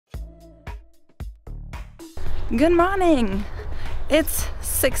Good morning! It's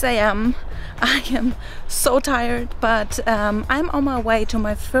 6 a.m. I am so tired, but I'm on my way to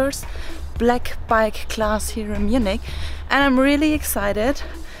my first black bike class here in Munich, and I'm really excited.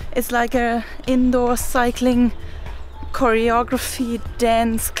 It's like a indoor cycling choreography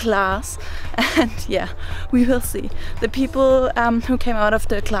dance class, and yeah, we will see. The people who came out of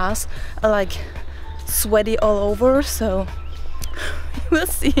the class are like sweaty all over, so we'll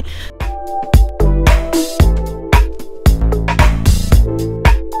see.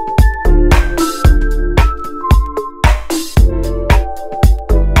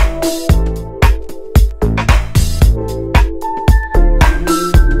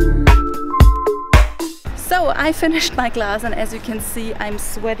 So I finished my class, and as you can see, I'm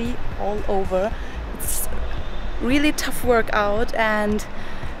sweaty all over. It's really tough workout,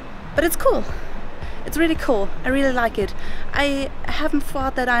 but it's cool. It's really cool. I really like it. I haven't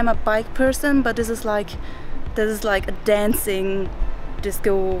thought that I'm a bike person, but this is like a dancing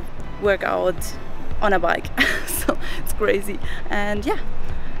disco workout on a bike. So it's crazy. And yeah,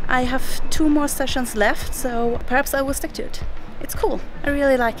 I have 2 more sessions left, so perhaps I will stick to it. It's cool. I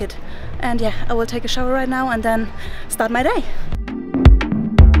really like it. And yeah, I will take a shower right now and then start my day.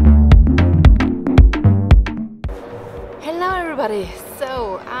 Hello everybody!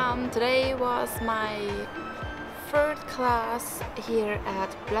 So today was my 3rd class here at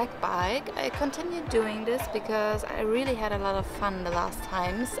Blackbike. I continued doing this because I really had a lot of fun the last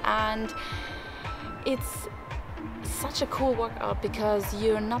times, and it's such a cool workout because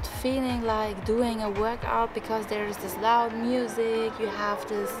you're not feeling like doing a workout because there's this loud music. You have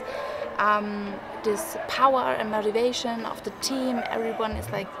this this power and motivation of the team. Everyone is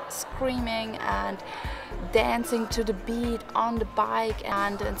like screaming and dancing to the beat on the bike,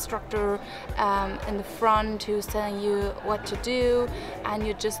 and the instructor in the front who's telling you what to do, and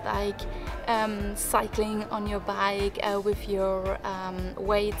you're just like cycling on your bike with your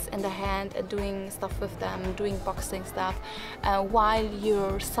weights in the hand and doing stuff with them, doing boxing stuff while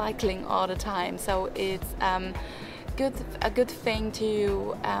you're cycling all the time. So it's a good thing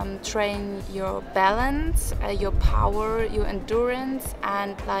to train your balance, your power, your endurance,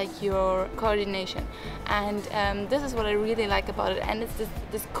 and like your coordination. And this is what I really like about it. And it's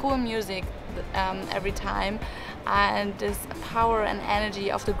this cool music every time, and this power and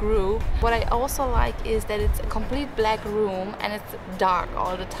energy of the group. What I also like is that it's a complete black room and it's dark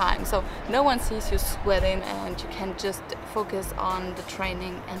all the time, so no one sees you sweating, and you can just focus on the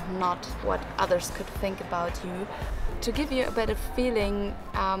training and not what others could think about you. To give you a better feeling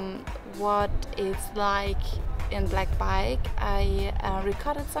what it's like in Blackbike, I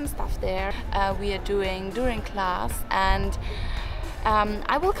recorded some stuff there we are doing during class, and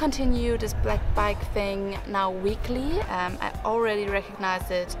I will continue this Blackbike thing now weekly. I already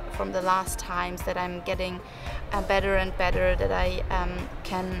recognize it from the last times that I'm getting better and better, that I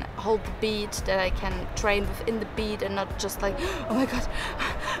can hold the beat, that I can train within the beat and not just like, oh my god.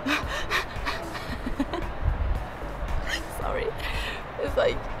 Sorry. It's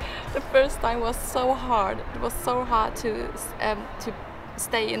like the first time was so hard. It was so hard to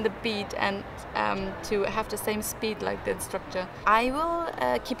stay in the beat and to have the same speed like the instructor. I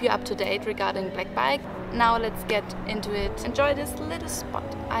will keep you up to date regarding Blackbike. Now let's get into it. Enjoy this little spot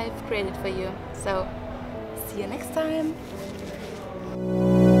I've created for you. So see you next time.